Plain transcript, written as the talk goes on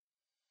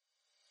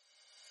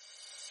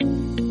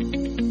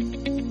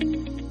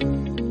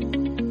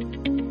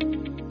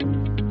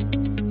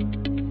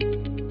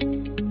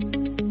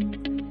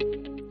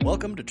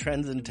Welcome to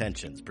Trends and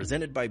Tensions,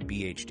 presented by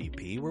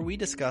BHDP, where we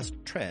discuss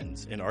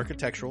trends in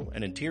architectural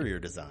and interior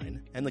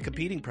design and the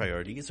competing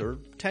priorities or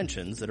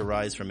tensions that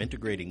arise from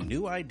integrating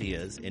new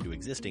ideas into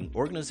existing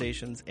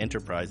organizations,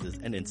 enterprises,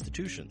 and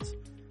institutions.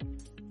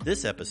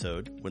 This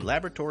episode, when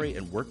laboratory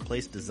and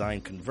workplace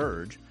design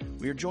converge,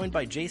 we are joined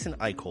by Jason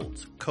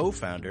Eichholz,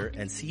 co-founder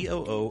and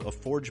COO of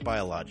Forge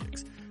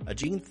Biologics, a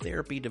gene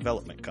therapy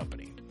development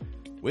company.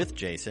 With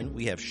Jason,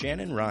 we have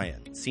Shannon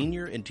Ryan,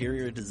 Senior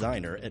Interior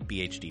Designer at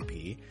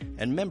BHDP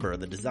and member of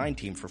the design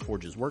team for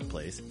Forge's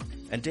Workplace,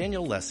 and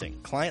Daniel Lessing,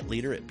 Client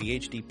Leader at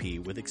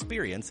BHDP with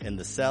experience in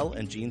the cell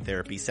and gene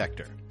therapy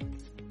sector.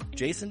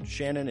 Jason,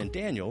 Shannon, and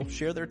Daniel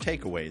share their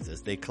takeaways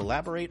as they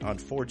collaborate on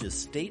Forge's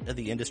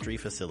state-of-the-industry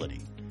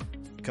facility.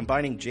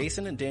 Combining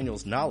Jason and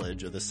Daniel's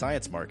knowledge of the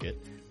science market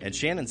and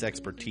Shannon's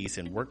expertise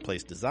in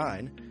workplace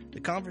design, the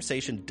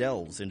conversation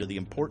delves into the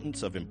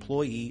importance of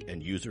employee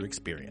and user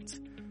experience.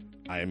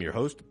 I am your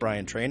host,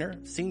 Brian Trainer,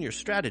 Senior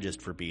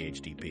Strategist for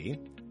BHDP.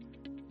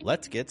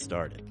 Let's get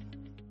started.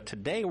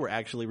 Today we're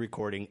actually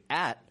recording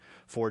at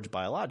Forge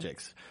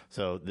Biologics,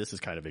 so this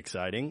is kind of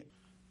exciting.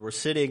 We're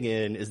sitting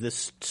in, is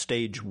this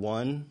stage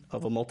one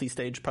of a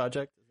multi-stage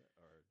project?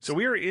 So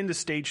we are into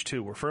stage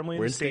two. We're firmly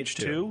into stage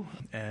two,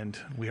 and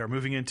we are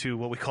moving into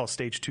what we call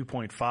stage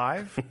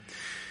 2.5.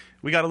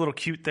 We got a little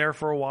cute there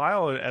for a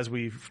while as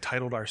we've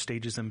titled our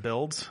stages and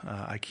builds.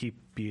 I keep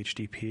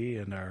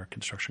BHDP and our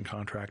construction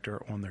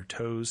contractor on their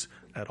toes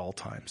at all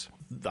times.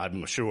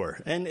 I'm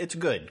sure. And it's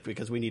good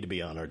because we need to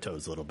be on our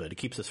toes a little bit. It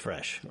keeps us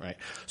fresh, right?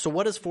 So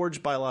what does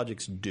Forge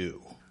Biologics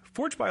do?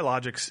 Forge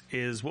Biologics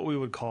is what we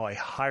would call a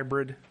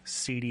hybrid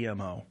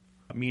CDMO,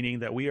 meaning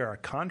that we are a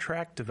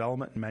contract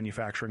development and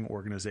manufacturing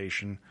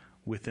organization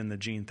within the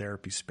gene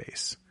therapy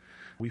space.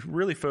 We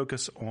really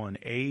focus on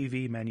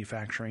AAV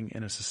manufacturing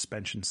in a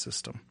suspension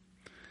system.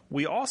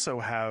 We also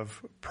have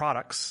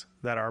products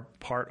that are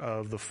part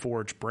of the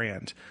Forge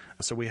brand.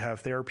 So we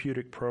have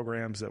therapeutic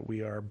programs that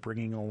we are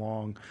bringing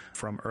along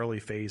from early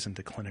phase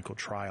into clinical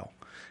trial.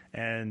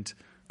 And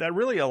that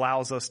really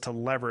allows us to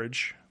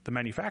leverage the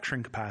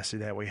manufacturing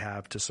capacity that we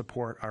have to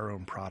support our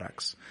own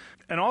products.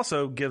 And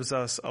also gives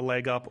us a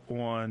leg up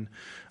on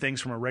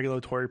things from a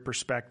regulatory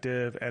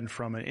perspective and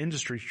from an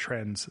industry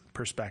trends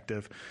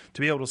perspective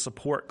to be able to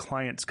support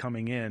clients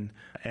coming in,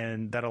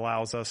 and that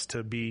allows us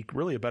to be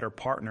really a better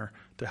partner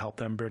to help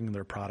them bring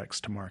their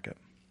products to market.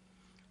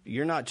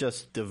 You're not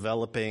just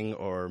developing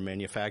or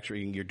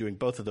manufacturing, you're doing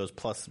both of those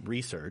plus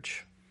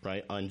research,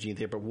 right, on gene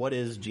therapy. But what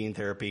is gene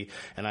therapy?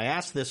 And I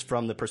asked this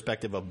from the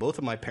perspective of both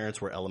of my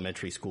parents were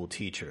elementary school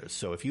teachers.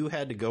 So if you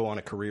had to go on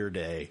a career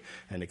day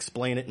and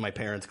explain it in my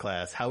parents'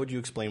 class, how would you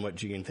explain what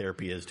gene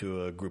therapy is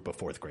to a group of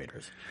fourth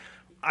graders?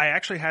 I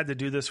actually had to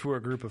do this for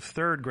a group of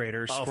third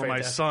graders for fantastic.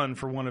 My son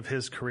for one of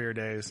his career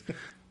days.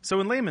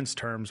 So in layman's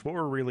terms, what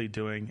we're really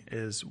doing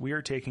is we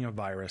are taking a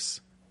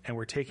virus and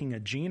we're taking a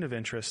gene of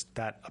interest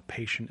that a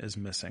patient is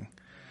missing.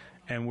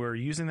 And we're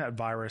using that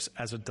virus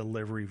as a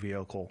delivery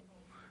vehicle.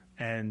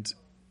 And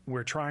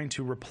we're trying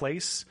to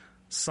replace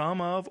some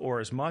of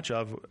or as much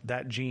of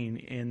that gene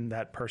in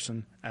that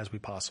person as we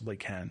possibly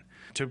can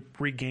to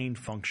regain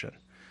function.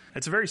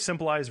 It's a very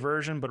simplified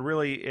version, but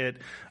really it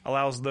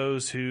allows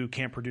those who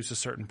can't produce a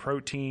certain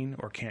protein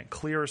or can't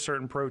clear a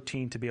certain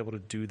protein to be able to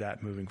do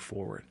that moving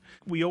forward.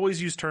 We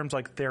always use terms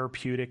like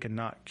therapeutic and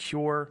not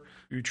cure.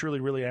 You truly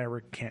really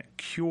ever can't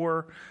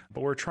cure, but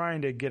we're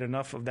trying to get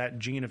enough of that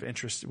gene of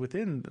interest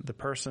within the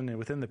person and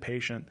within the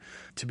patient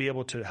to be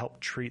able to help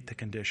treat the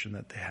condition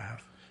that they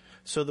have.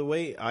 So the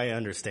way I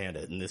understand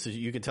it, and this is,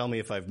 you can tell me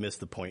if I've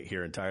missed the point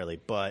here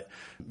entirely, but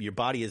your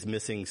body is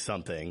missing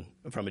something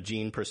from a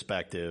gene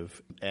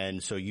perspective,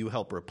 and so you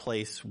help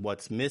replace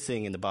what's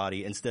missing in the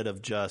body instead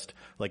of just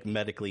like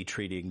medically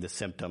treating the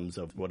symptoms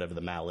of whatever the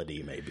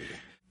malady may be.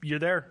 You're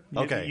there.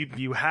 Okay.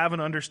 You have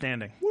an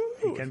understanding.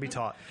 It can be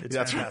taught. It's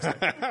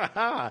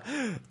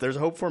fantastic. There's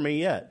hope for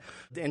me yet.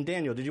 And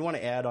Daniel, did you want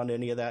to add on to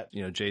any of that?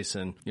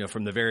 Jason,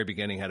 from the very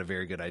beginning had a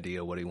very good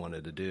idea what he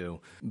wanted to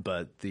do.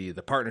 But the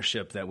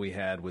partnership that we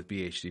had with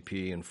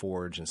BHDP and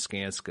Forge and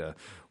Skanska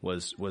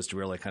was to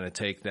really kind of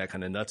take that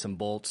kind of nuts and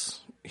bolts.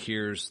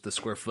 Here's the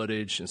square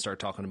footage and start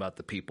talking about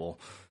the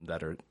people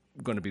that are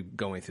going to be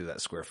going through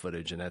that square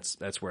footage. And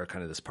that's where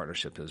kind of this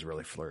partnership has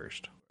really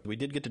flourished. We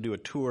did get to do a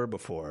tour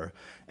before,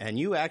 and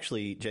you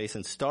actually,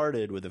 Jason,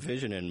 started with a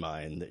vision in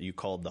mind that you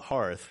called the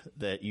Hearth,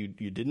 that you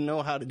didn't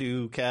know how to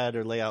do CAD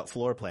or lay out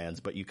floor plans,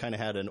 but you kind of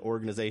had an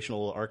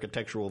organizational,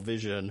 architectural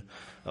vision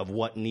of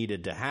what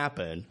needed to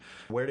happen.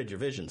 Where did your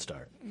vision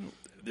start?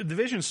 The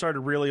vision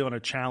started really on a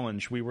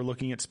challenge. We were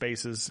looking at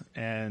spaces,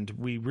 and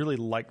we really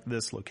liked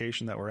this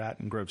location that we're at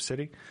in Grove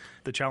City.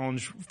 The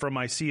challenge from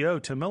my CEO,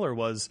 Tim Miller,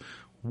 was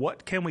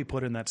what can we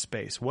put in that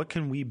space? What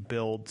can we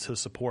build to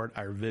support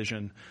our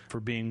vision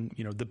for being,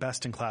 the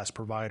best-in-class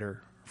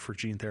provider for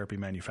gene therapy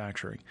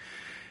manufacturing?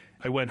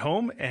 I went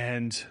home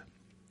and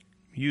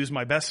used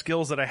my best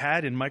skills that I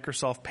had in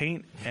Microsoft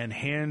Paint and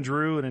hand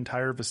drew an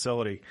entire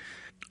facility.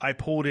 I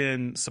pulled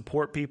in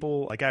support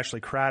people like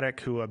Ashley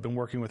Craddock, who I've been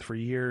working with for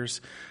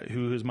years,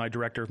 who is my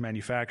director of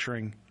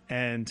manufacturing,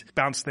 and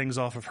bounced things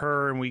off of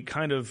her. And we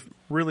kind of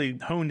really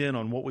honed in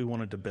on what we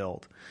wanted to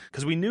build.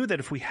 Because we knew that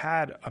if we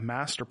had a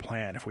master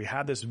plan, if we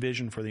had this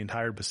vision for the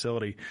entire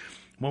facility,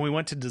 when we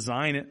went to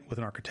design it with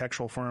an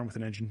architectural firm, with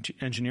an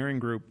engineering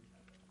group,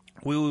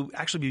 we would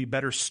actually be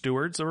better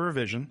stewards of our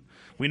vision.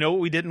 We know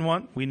what we didn't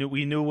want. We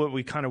knew what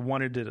we kind of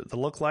wanted it to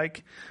look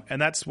like. And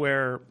that's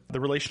where the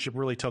relationship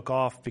really took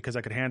off, because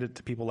I could hand it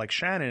to people like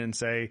Shannon and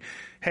say,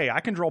 hey,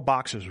 I can draw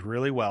boxes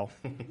really well.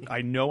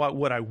 I know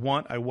what I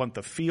want. I want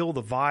the feel,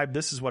 the vibe.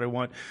 This is what I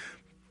want.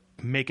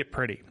 Make it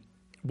pretty.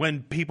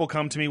 When people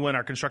come to me, when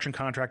our construction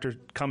contractor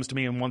comes to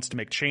me and wants to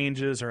make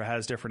changes or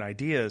has different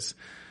ideas,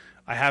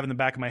 I have in the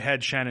back of my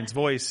head Shannon's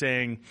voice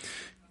saying,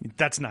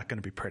 that's not going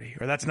to be pretty,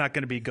 or that's not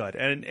going to be good.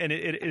 And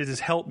it has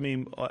helped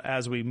me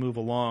as we move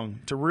along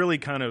to really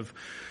kind of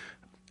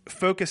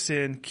focus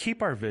in,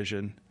 keep our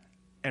vision,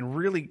 and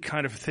really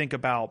kind of think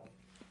about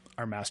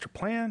our master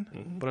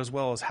plan, but as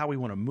well as how we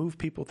want to move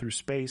people through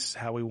space,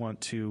 how we want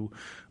to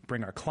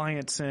bring our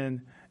clients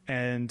in,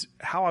 and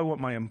how I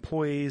want my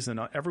employees and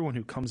everyone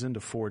who comes into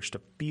Forge to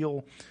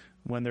feel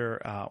when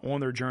they're on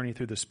their journey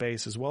through the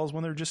space, as well as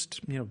when they're just,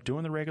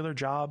 doing the regular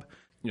job.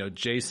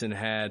 Jason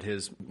had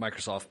his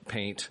Microsoft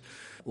Paint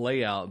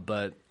layout,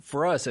 but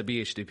for us at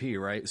BHDP,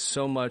 right,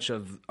 so much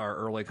of our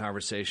early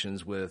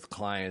conversations with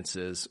clients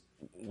is,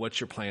 what's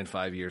your plan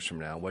 5 years from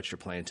now? What's your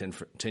plan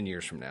 10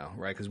 years from now,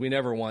 right? Because we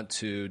never want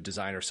to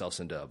design ourselves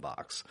into a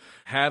box.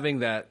 Having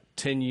that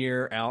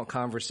 10-year out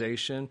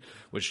conversation,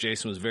 which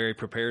Jason was very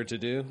prepared to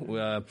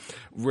do,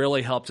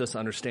 really helped us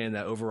understand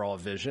that overall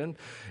vision.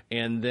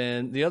 And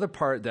then the other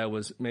part that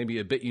was maybe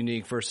a bit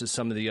unique versus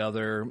some of the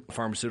other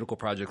pharmaceutical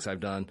projects I've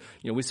done,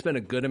 we spent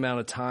a good amount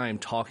of time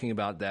talking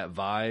about that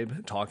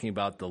vibe, talking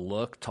about the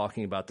look,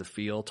 talking about the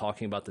feel,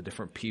 talking about the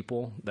different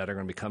people that are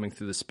going to be coming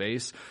through the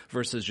space,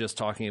 versus just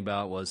talking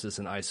about, well, is this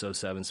an ISO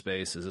 7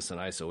 space? Is this an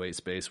ISO 8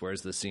 space?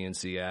 Where's the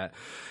CNC at?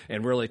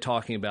 And really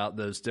talking about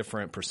those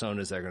different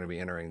personas that are going to be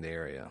entering the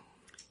area.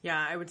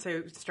 Yeah, I would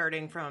say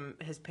starting from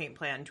his paint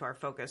plan to our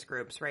focus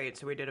groups, right?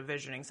 So we did a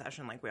visioning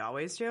session like we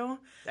always do.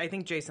 I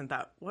think Jason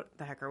thought, what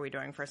the heck are we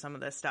doing for some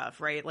of this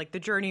stuff, right? Like the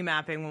journey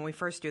mapping, when we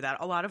first do that,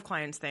 a lot of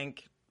clients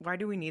think, why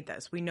do we need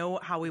this? We know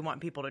how we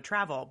want people to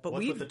travel, but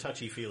what's with the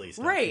touchy-feely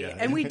stuff? Right, yeah.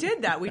 And we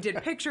did that. We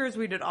did pictures,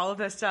 we did all of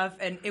this stuff,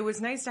 and it was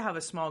nice to have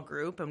a small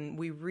group, and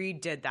we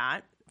redid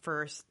that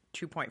for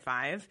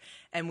 2.5,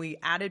 and we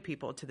added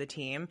people to the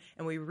team,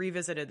 and we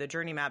revisited the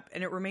journey map,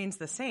 and it remains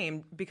the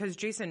same because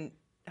Jason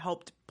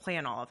helped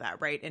plan all of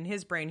that, right? In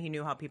his brain, he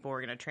knew how people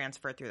were going to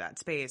transfer through that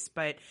space,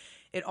 but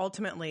it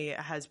ultimately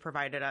has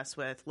provided us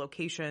with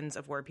locations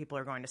of where people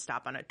are going to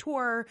stop on a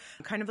tour,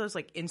 kind of those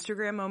like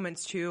Instagram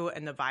moments too,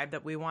 and the vibe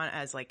that we want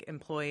as like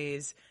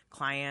employees,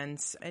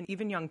 clients, and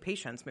even young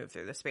patients move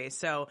through the space.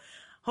 So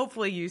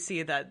hopefully you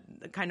see that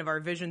kind of our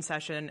vision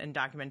session and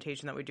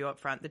documentation that we do up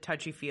front, the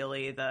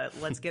touchy-feely, the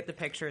let's get the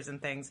pictures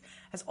and things,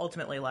 has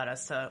ultimately led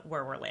us to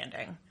where we're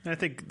landing. And I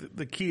think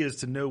the key is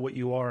to know what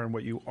you are and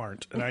what you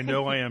aren't. And I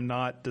know I am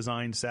not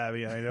design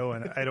savvy. I know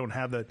I don't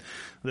have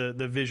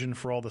the vision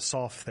for all the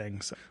soft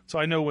things. So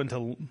I know when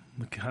to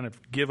kind of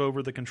give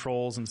over the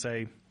controls and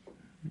say,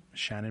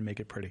 Shannon,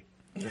 make it pretty.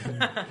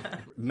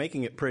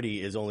 Making it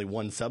pretty is only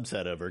one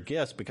subset of her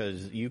gifts,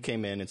 because you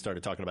came in and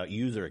started talking about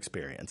user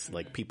experience,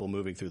 like people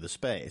moving through the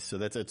space. So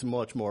it's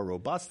much more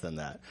robust than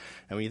that.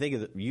 And when you think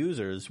of the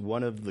users,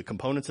 one of the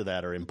components of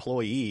that are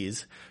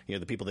employees,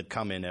 the people that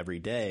come in every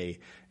day.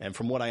 And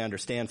from what I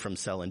understand from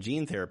cell and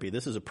gene therapy,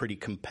 this is a pretty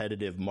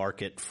competitive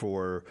market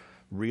for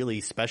really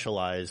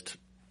specialized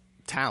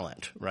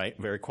talent, right?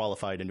 Very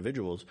qualified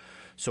individuals.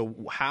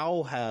 So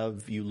how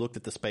have you looked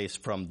at the space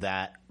from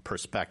that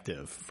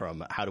perspective,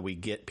 from how do we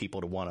get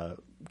people to want to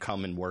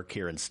come and work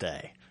here and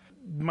stay?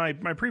 My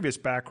previous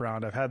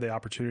background, I've had the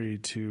opportunity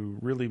to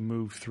really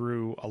move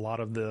through a lot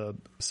of the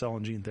cell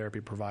and gene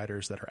therapy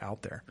providers that are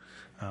out there.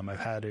 I've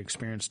had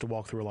experience to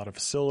walk through a lot of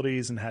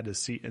facilities and had to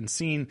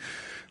seen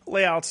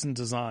layouts and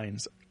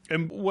designs.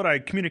 And what I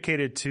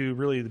communicated to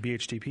really the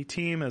BHDP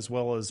team as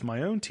well as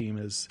my own team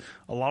is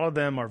a lot of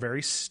them are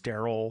very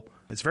sterile.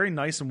 It's very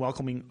nice and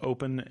welcoming,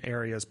 open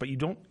areas, but you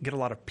don't get a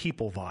lot of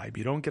people vibe.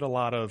 You don't get a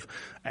lot of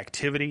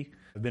activity.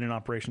 I've been in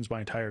operations my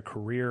entire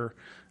career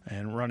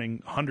and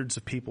running hundreds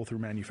of people through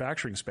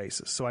manufacturing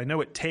spaces. So I know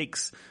it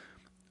takes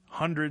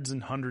hundreds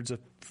and hundreds of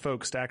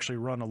folks to actually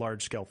run a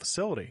large-scale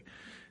facility.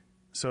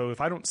 So if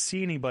I don't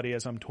see anybody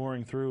as I'm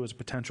touring through as a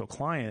potential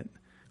client,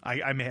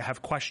 I may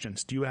have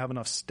questions. Do you have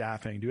enough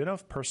staffing? Do you have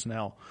enough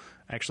personnel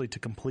actually to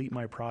complete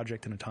my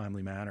project in a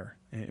timely manner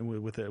and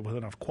with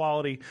enough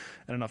quality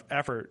and enough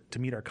effort to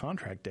meet our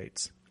contract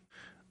dates?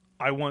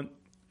 I want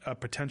a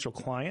potential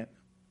client,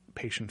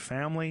 patient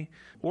family,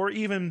 or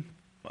even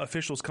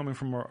officials coming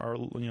from our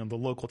the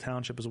local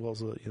township as well as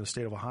the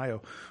state of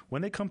Ohio.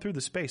 When they come through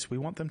the space, we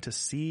want them to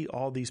see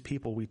all these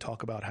people we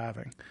talk about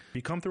having.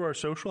 You come through our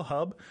social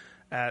hub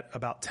at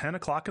about 10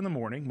 o'clock in the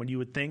morning when you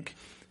would think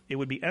it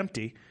would be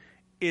empty.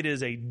 it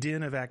is a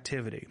din of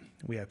activity.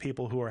 We have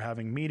people who are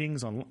having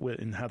meetings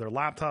and have their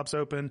laptops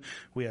open.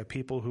 We have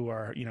people who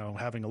are,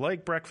 having a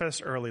late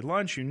breakfast, early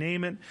lunch, you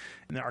name it.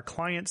 And our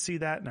clients see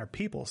that and our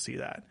people see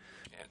that.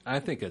 I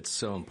think it's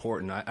so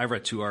important. I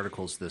read 2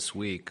 articles this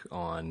week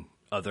on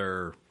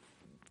other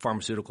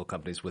pharmaceutical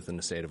companies within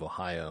the state of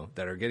Ohio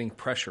that are getting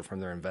pressure from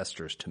their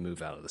investors to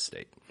move out of the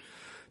state,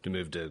 to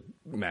move to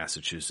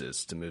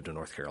Massachusetts, to move to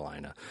North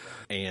Carolina.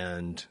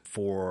 And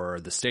for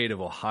the state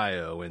of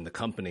Ohio and the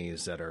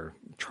companies that are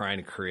trying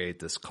to create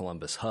this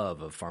Columbus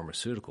hub of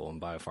pharmaceutical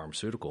and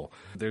biopharmaceutical,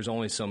 there's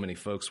only so many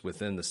folks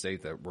within the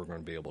state that we're going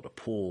to be able to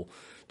pull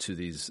to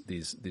these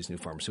new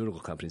pharmaceutical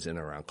companies in and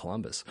around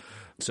Columbus.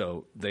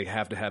 So they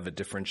have to have a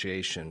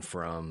differentiation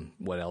from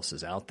what else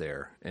is out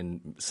there.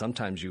 And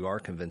sometimes you are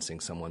convincing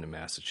someone in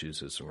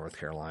Massachusetts or North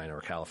Carolina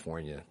or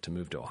California to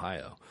move to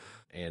Ohio.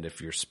 And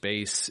if your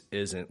space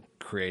isn't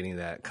creating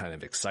that kind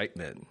of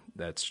excitement,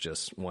 that's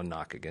just one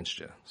knock against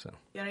you. So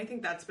yeah, and I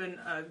think that's been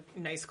a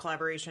nice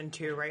collaboration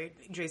too, right?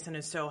 Jason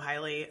is so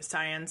highly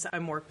science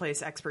and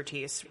workplace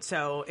expertise.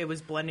 So it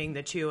was blending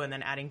the two and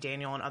then adding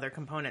Daniel and other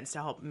components to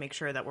help make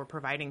sure that we're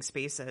providing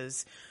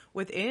spaces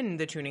within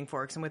the tuning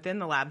forks and within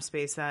the lab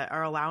space that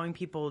are allowing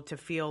people to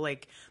feel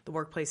like the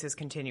workplace is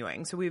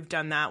continuing. So we've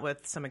done that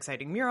with some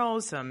exciting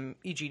murals, some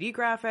EGD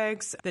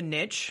graphics. The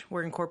niche,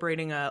 we're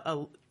incorporating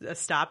a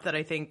stop that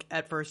I think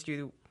at first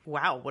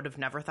would have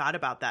never thought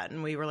about that.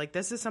 And we were like,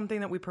 this is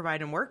something that we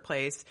provide in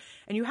workplace.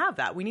 And you have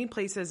that. We need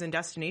places and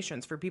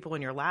destinations for people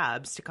in your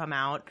labs to come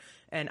out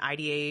and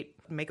ideate,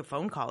 make a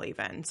phone call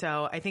even.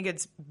 So I think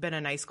it's been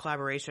a nice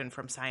collaboration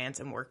from science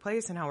and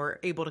workplace and how we're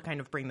able to kind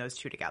of bring those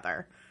two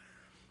together.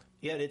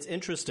 Yeah, it's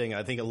interesting.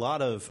 I think a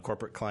lot of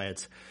corporate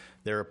clients,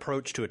 their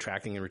approach to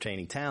attracting and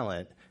retaining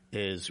talent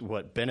is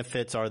what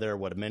benefits are there,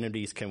 what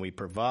amenities can we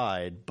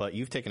provide, but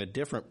you've taken a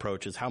different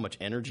approach is how much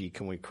energy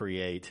can we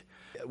create.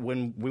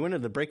 When we went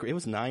into the break, it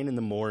was 9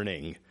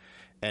 a.m,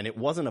 and it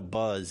wasn't a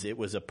buzz, it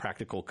was a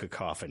practical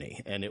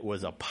cacophony, and it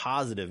was a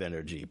positive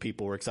energy.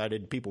 People were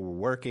excited, people were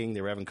working,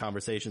 they were having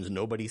conversations,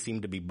 nobody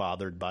seemed to be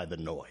bothered by the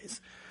noise.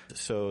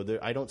 So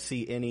I don't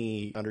see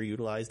any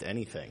underutilized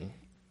anything.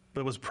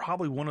 But it was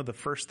probably one of the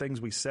first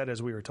things we said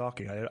as we were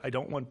talking. I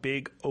don't want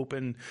big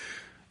open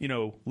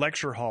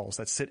lecture halls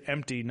that sit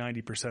empty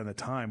 90% of the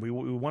time. We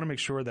want to make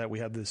sure that we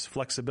have this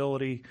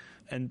flexibility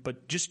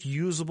but just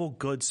usable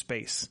good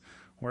space.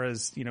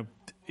 Whereas,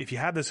 if you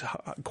have this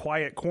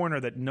quiet corner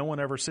that no one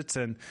ever sits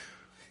in,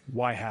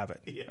 why have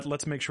it? Yeah.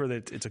 Let's make sure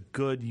that it's a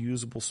good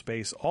usable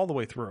space all the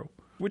way through,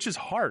 which is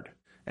hard.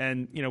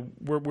 And,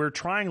 we're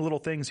trying little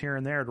things here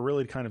and there to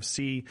really kind of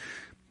see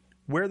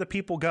where the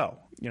people go.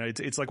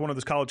 It's like one of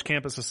those college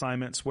campus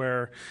assignments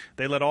where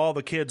they let all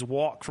the kids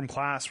walk from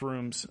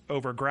classrooms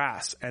over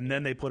grass and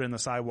then they put in the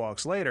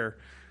sidewalks later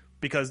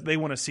because they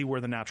want to see where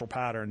the natural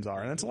patterns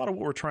are. And that's a lot of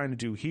what we're trying to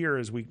do here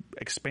as we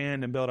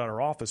expand and build out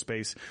our office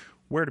space.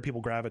 Where do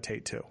people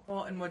gravitate to?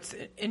 Well, and what's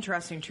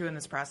interesting too in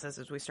this process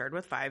is we started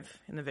with 5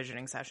 in the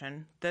visioning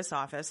session. This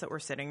office that we're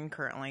sitting in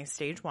currently,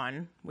 stage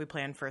 1, we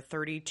planned for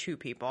 32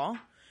 people.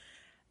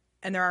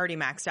 And they're already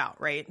maxed out,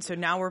 right? So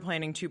now we're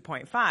planning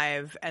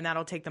 2.5, and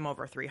that'll take them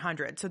over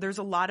 300. So there's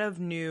a lot of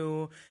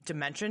new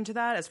dimension to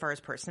that as far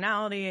as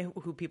personality,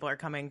 who people are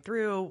coming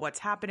through, what's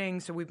happening.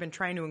 So we've been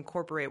trying to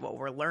incorporate what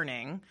we're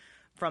learning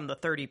from the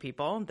 30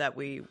 people that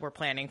we were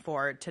planning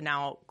for to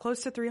now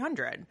close to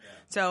 300. Yeah.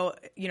 So,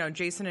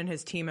 Jason and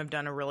his team have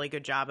done a really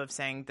good job of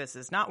saying, this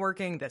is not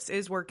working, this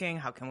is working,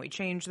 how can we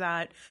change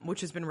that?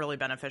 Which has been really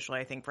beneficial,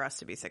 I think, for us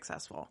to be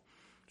successful.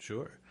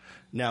 Sure.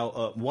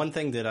 Now, one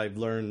thing that I've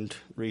learned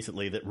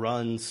recently that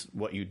runs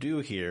what you do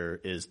here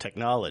is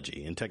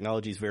technology. And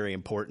technology is very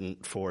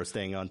important for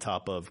staying on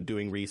top of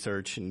doing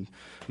research and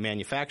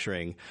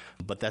manufacturing.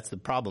 But that's the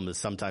problem is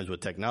sometimes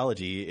with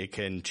technology, it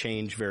can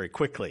change very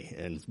quickly.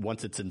 And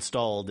once it's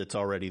installed, it's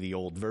already the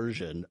old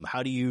version.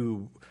 How do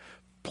you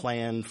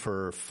plan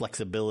for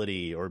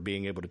flexibility or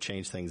being able to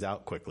change things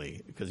out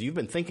quickly? Because you've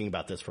been thinking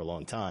about this for a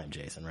long time,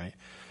 Jason, right?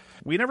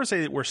 We never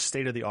say that we're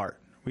state of the art.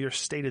 We are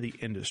state of the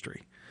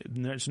industry.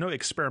 There's no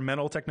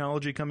experimental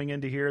technology coming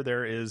into here.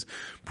 There is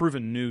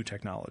proven new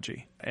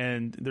technology.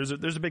 And there's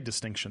a big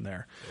distinction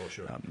there. Oh,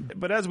 sure.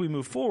 But as we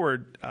move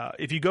forward,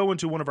 if you go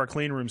into one of our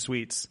clean room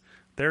suites,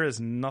 there is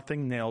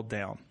nothing nailed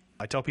down.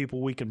 I tell people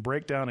we can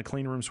break down a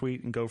clean room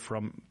suite and go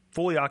from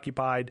fully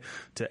occupied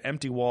to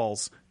empty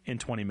walls in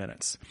 20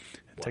 minutes.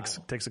 It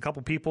takes a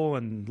couple people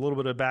and a little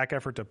bit of back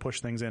effort to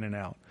push things in and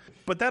out.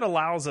 But that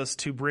allows us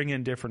to bring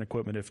in different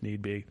equipment if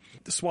need be,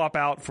 to swap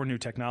out for new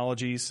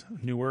technologies,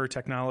 newer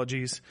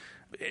technologies.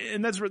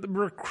 And that's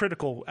we're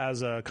critical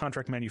as a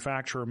contract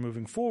manufacturer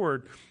moving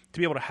forward to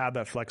be able to have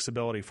that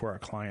flexibility for our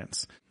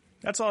clients.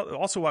 That's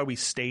also why we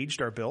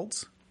staged our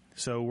builds.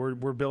 So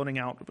we're building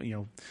out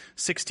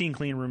 16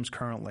 clean rooms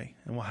currently,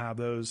 and we'll have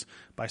those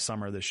by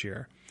summer this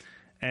year.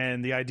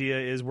 And the idea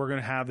is we're going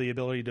to have the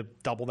ability to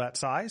double that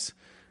size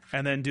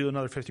and then do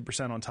another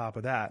 50% on top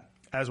of that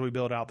as we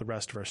build out the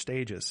rest of our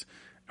stages.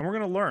 And we're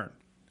going to learn.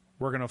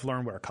 We're going to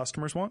learn what our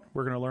customers want.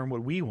 We're going to learn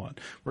what we want.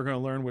 We're going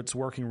to learn what's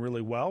working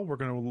really well. We're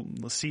going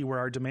to see where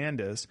our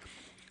demand is.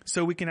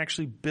 so we can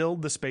actually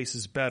build the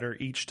spaces better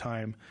each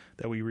time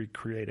that we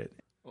recreate it.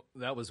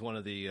 That was one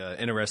of the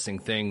interesting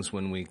things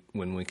when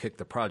we kicked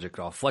the project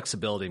off.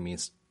 Flexibility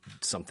means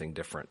something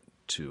different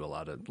to a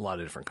lot of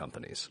different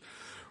companies,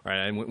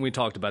 right? And we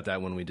talked about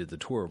that when we did the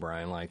tour,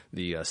 Brian, like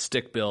the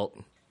stick built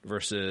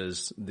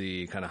versus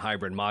the kind of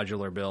hybrid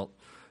modular built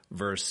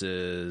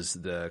versus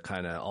the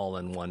kind of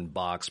all-in-one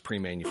box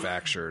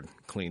pre-manufactured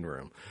clean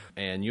room.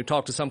 And you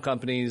talk to some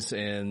companies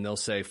and they'll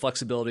say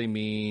flexibility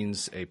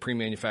means a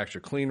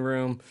pre-manufactured clean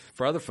room.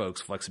 For other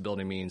folks,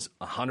 flexibility means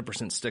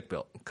 100% stick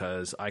built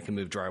because I can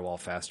move drywall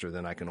faster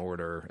than I can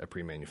order a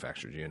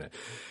pre-manufactured unit.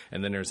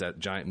 And then there's that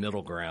giant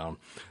middle ground,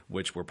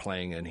 which we're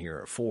playing in here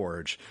at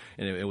Forge.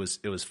 And it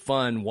was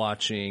fun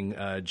watching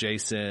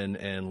Jason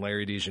and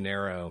Larry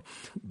DeGennaro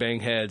bang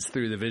heads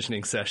through the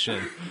visioning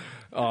session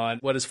on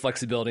what does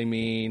flexibility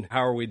mean?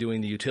 How are we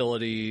doing the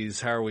utilities?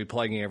 How are we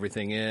plugging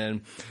everything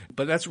in?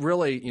 But that's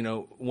really,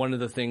 one of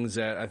the things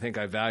that I think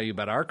I value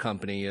about our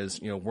company is,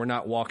 we're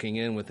not walking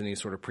in with any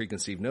sort of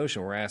preconceived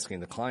notion. We're asking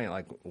the client,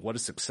 like, what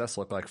does success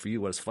look like for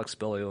you? What does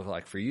flexibility look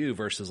like for you?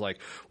 Versus like,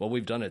 well,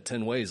 we've done it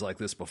 10 ways like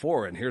this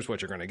before, and here's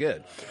what you're going to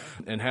get.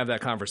 And have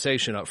that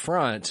conversation up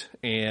front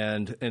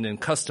and then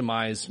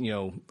customize,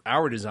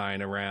 our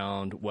design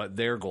around what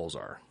their goals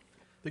are.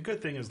 The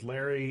good thing is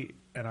Larry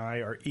and I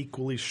are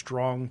equally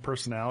strong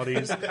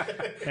personalities,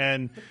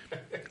 and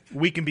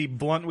we can be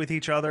blunt with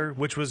each other,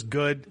 which was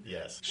good.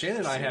 Yes. Shannon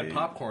and I had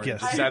popcorn.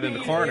 Yes. Sat in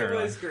the corner.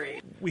 It was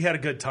great. We had a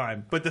good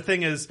time. But the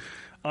thing is,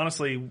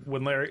 honestly,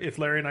 if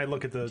Larry and I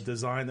look at the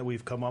design that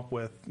we've come up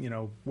with,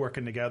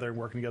 working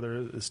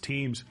together as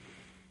teams,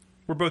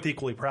 we're both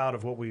equally proud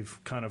of what we've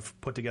kind of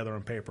put together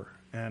on paper.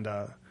 And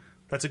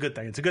that's a good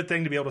thing. It's a good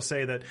thing to be able to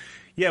say that,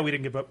 yeah,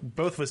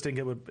 both of us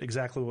didn't get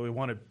exactly what we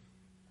wanted,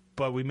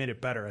 but we made it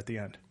better at the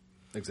end.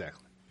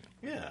 Exactly.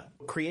 Yeah.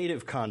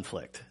 Creative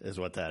conflict is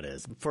what that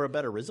is for a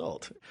better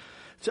result.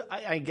 So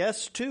I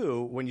guess,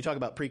 too, when you talk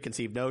about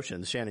preconceived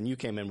notions, Shannon, you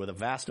came in with a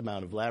vast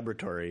amount of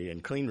laboratory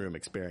and clean room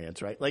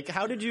experience, right? Like,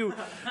 how did you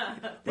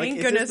 –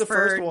 Thank goodness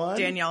for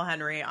Danielle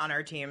Henry on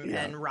our team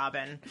and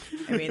Robin.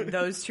 I mean,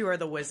 those two are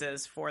the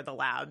whizzes for the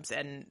labs.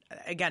 And,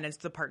 again, it's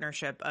the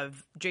partnership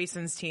of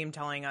Jason's team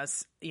telling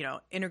us,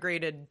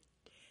 integrated –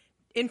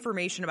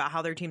 information about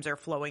how their teams are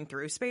flowing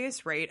through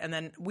space, right? And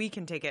then we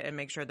can take it and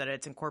make sure that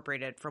it's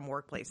incorporated from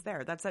workplace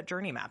there. That's that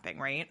journey mapping,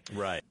 right?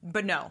 Right.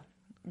 But no,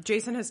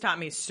 Jason has taught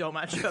me so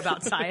much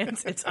about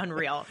science. It's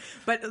unreal.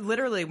 But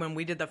literally when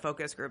we did the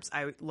focus groups,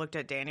 I looked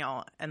at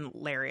Daniel and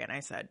Larry and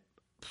I said,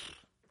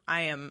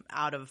 I am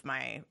out of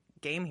my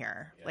game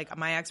here. Yeah. Like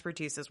my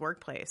expertise is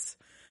workplace.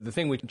 The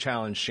thing we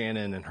challenged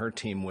Shannon and her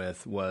team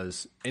with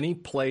was any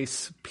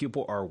place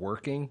people are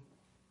working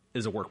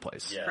is a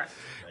workplace, yeah.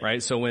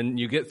 Right? So when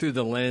you get through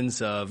the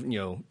lens of,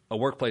 a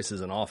workplace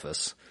is an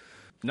office,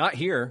 not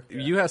here.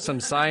 Yeah. You have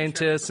some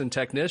scientists and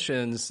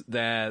technicians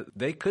that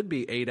they could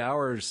be 8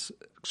 hours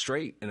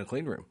straight in a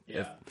clean room,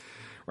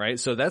 right?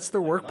 So that's their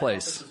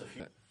workplace.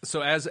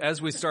 So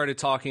as we started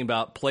talking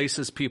about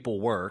places people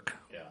work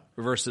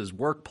versus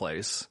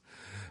workplace,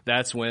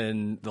 that's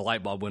when the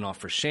light bulb went off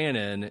for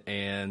Shannon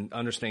and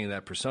understanding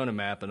that persona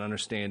map and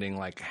understanding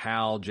like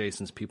how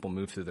Jason's people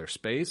move through their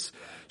space.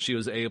 She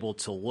was able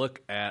to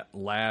look at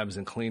labs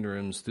and clean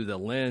rooms through the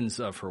lens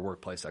of her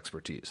workplace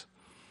expertise.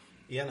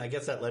 Yeah, and I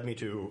guess that led me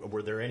to,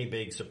 were there any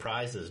big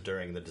surprises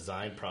during the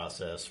design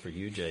process for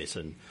you,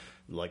 Jason,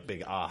 like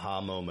big aha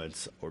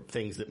moments or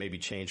things that maybe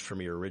changed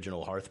from your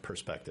original Hearth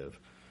perspective?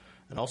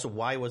 And also,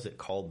 why was it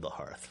called the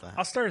Hearth?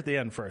 I'll start at the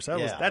end first.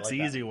 That's the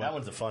easy one. That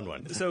one's a fun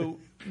one. So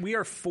we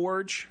are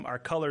Forge. Our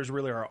colors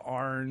really are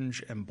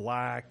orange and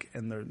black,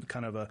 and they're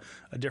kind of a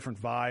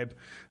different vibe.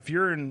 If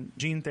you're in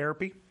gene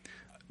therapy,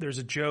 there's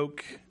a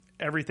joke,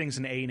 everything's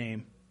an A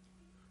name.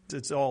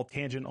 It's all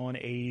tangent on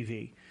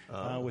AAV,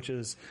 which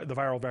is the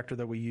viral vector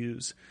that we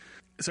use.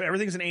 So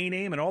everything's an A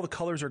name, and all the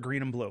colors are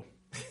green and blue.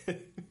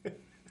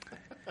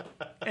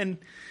 And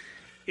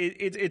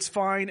it's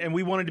fine, and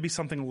we wanted to be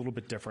something a little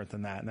bit different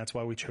than that, and that's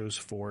why we chose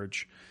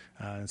Forge.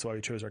 And that's why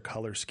we chose our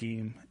color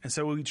scheme. And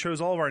so we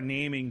chose all of our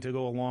naming to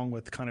go along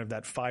with kind of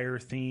that fire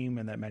theme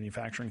and that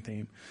manufacturing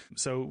theme.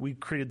 So we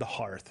created the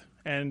Hearth.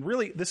 And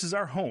really, this is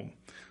our home.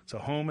 So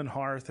home and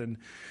hearth, and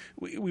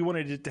we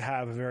wanted it to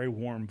have a very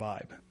warm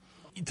vibe.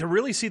 To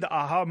really see the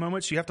aha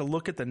moments, you have to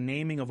look at the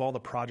naming of all the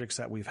projects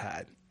that we've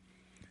had.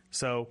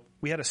 So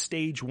we had a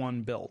stage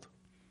 1 build,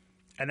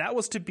 and that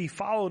was to be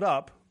followed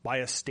up by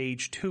a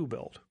stage 2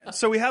 build.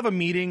 So we have a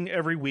meeting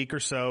every week or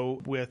so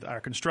with our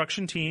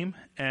construction team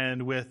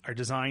and with our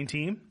design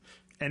team.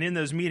 And in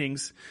those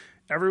meetings,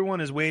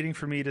 everyone is waiting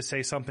for me to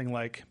say something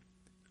like,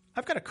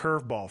 I've got a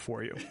curveball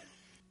for you.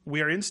 We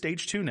are in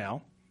stage 2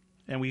 now,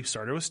 and we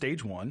started with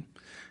stage 1.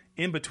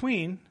 In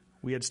between,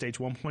 we had stage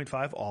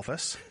 1.5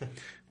 office.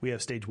 We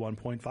have stage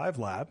 1.5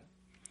 lab.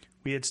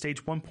 We had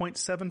stage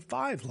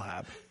 1.75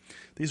 lab.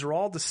 These are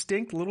all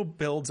distinct little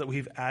builds that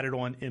we've added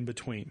on in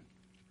between.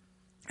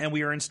 And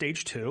we are in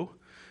stage 2.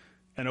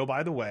 And oh,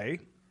 by the way,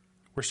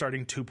 we're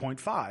starting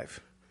 2.5.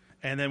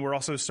 And then we're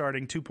also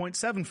starting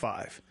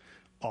 2.75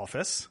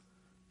 office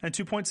and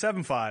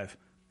 2.75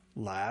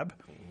 lab,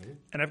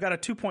 and I've got a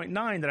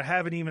 2.9 that I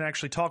haven't even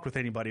actually talked with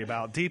anybody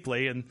about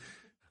deeply. And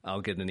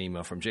I'll get an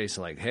email from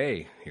Jason like,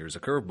 hey, here's a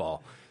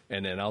curveball.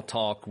 And then I'll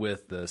talk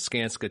with the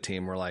Skanska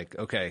team. We're like,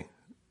 okay,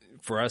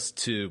 for us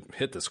to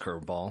hit this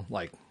curveball,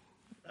 like,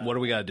 what do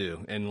we got to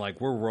do? And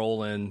like, we're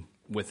rolling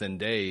within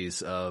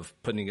days of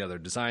putting together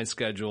a design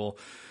schedule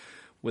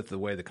with the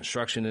way the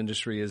construction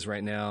industry is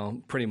right now,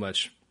 pretty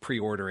much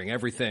pre-ordering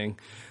everything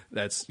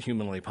that's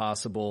humanly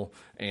possible.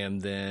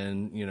 And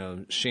then, you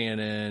know,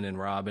 Shannon and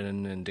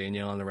Robin and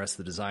Danielle and the rest of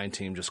the design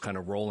team just kind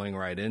of rolling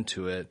right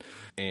into it.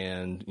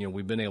 And, you know,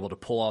 we've been able to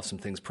pull off some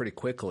things pretty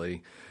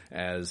quickly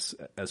as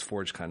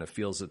Forge kind of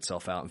feels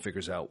itself out and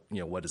figures out, you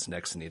know, what its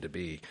next need to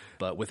be.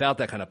 But without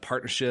that kind of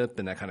partnership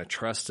and that kind of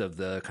trust of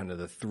the kind of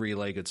the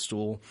three-legged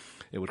stool,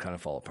 it would kind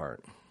of fall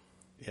apart.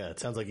 Yeah,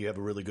 it sounds like you have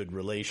a really good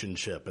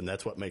relationship, and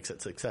that's what makes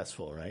it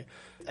successful, right?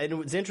 And it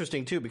was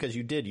interesting, too, because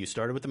you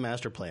started with the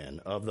master plan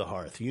of the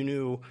hearth. You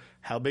knew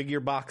how big your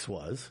box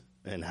was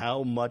and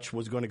how much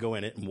was going to go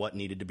in it and what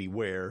needed to be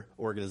where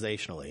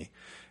organizationally.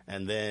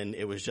 And then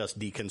it was just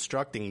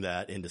deconstructing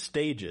that into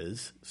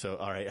stages. So,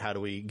 all right, how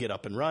do we get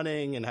up and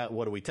running, and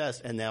what do we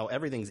test? And now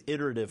everything's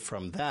iterative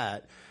from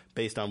that,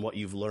 based on what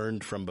you've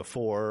learned from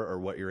before or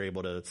what you're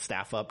able to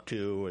staff up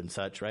to and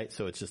such, right?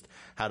 So it's just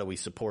how do we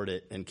support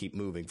it and keep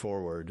moving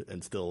forward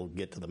and still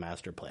get to the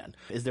master plan.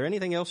 Is there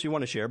anything else you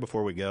want to share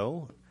before we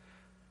go?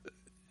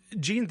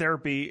 Gene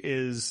therapy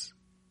is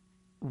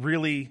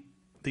really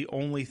the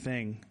only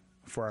thing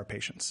for our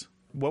patients.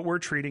 What we're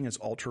treating is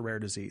ultra-rare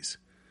disease.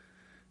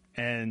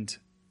 And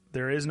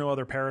there is no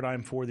other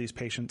paradigm for these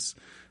patients.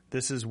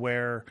 This is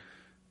where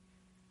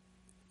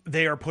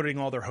they are putting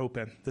all their hope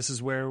in. This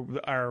is where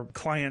our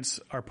clients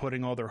are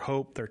putting all their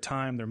hope, their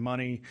time, their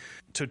money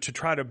to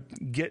try to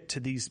get to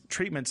these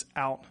treatments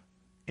out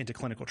into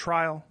clinical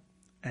trial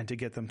and to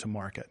get them to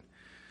market.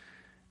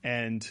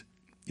 And,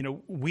 you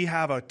know, we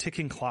have a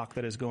ticking clock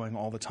that is going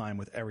all the time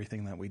with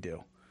everything that we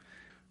do.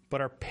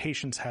 But our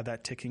patients have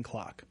that ticking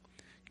clock.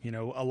 You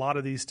know, a lot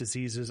of these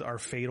diseases are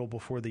fatal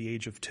before the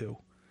age of 2.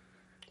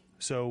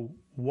 So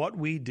what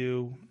we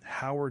do,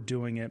 how we're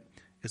doing it,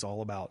 is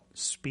all about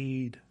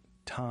speed,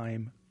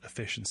 time,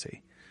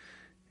 efficiency.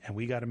 And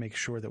we got to make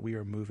sure that we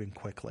are moving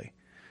quickly.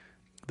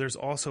 There's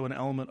also an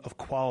element of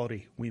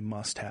quality we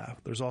must have.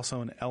 There's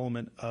also an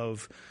element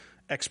of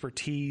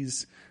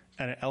expertise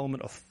and an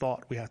element of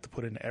thought we have to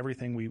put into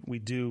everything we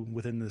do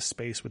within this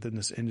space, within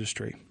this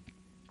industry.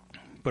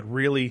 But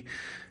really,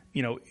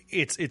 you know,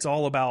 it's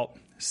all about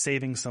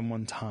saving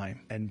someone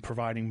time and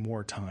providing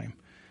more time.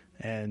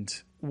 And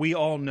we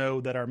all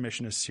know that our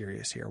mission is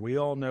serious here. We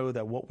all know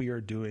that what we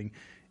are doing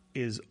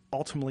is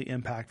ultimately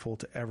impactful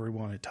to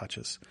everyone it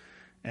touches.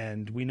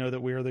 And we know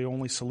that we are the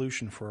only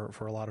solution for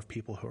a lot of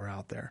people who are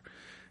out there.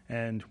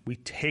 And we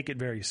take it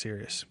very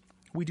serious.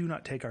 We do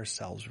not take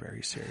ourselves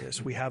very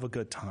serious. We have a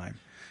good time.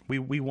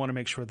 We want to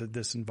make sure that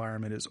this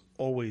environment is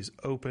always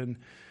open,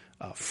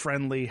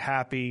 friendly,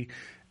 happy,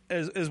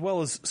 as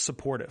well as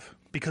supportive,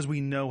 because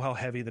we know how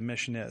heavy the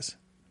mission is.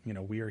 You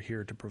know, we are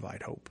here to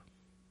provide hope.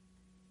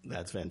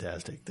 That's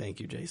fantastic. Thank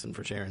you, Jason,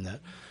 for sharing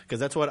that.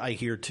 Because that's what I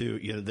hear too.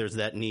 You know, there's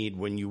that need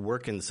when you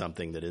work in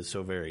something that is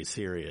so very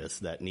serious,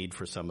 that need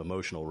for some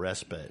emotional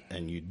respite.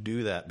 And you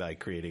do that by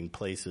creating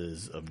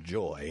places of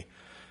joy.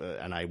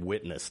 And I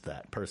witnessed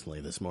that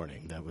personally this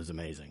morning. That was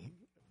amazing.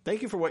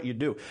 Thank you for what you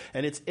do.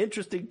 And it's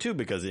interesting too,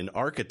 because in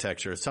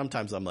architecture,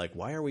 sometimes I'm like,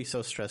 why are we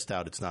so stressed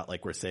out? It's not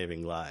like we're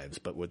saving lives.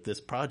 But with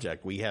this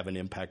project, we have an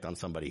impact on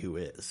somebody who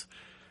is.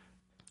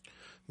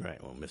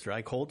 Right. Well, Mr.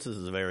 Eichholz, this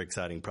is a very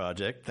exciting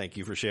project. Thank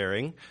you for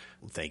sharing.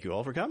 Thank you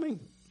all for coming.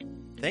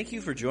 Thank you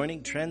for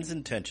joining Trends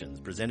and Tensions,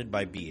 presented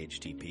by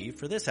BHTP,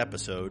 for this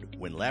episode,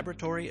 When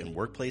Laboratory and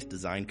Workplace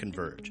Design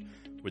Converge,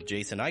 with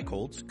Jason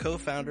Eichholz,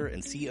 co-founder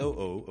and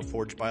COO of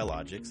Forge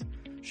Biologics,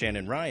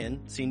 Shannon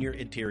Ryan, Senior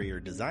Interior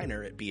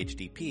Designer at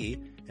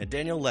BHTP, and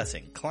Daniel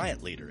Lessing,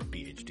 Client Leader at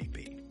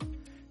BHTP.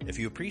 If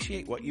you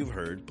appreciate what you've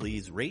heard,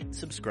 please rate,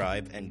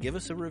 subscribe, and give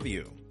us a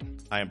review.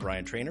 I am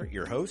Brian Traynor,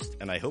 your host,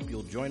 and I hope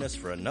you'll join us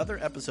for another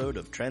episode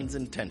of Trends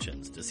and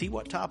Tensions to see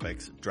what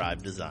topics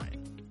drive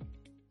design.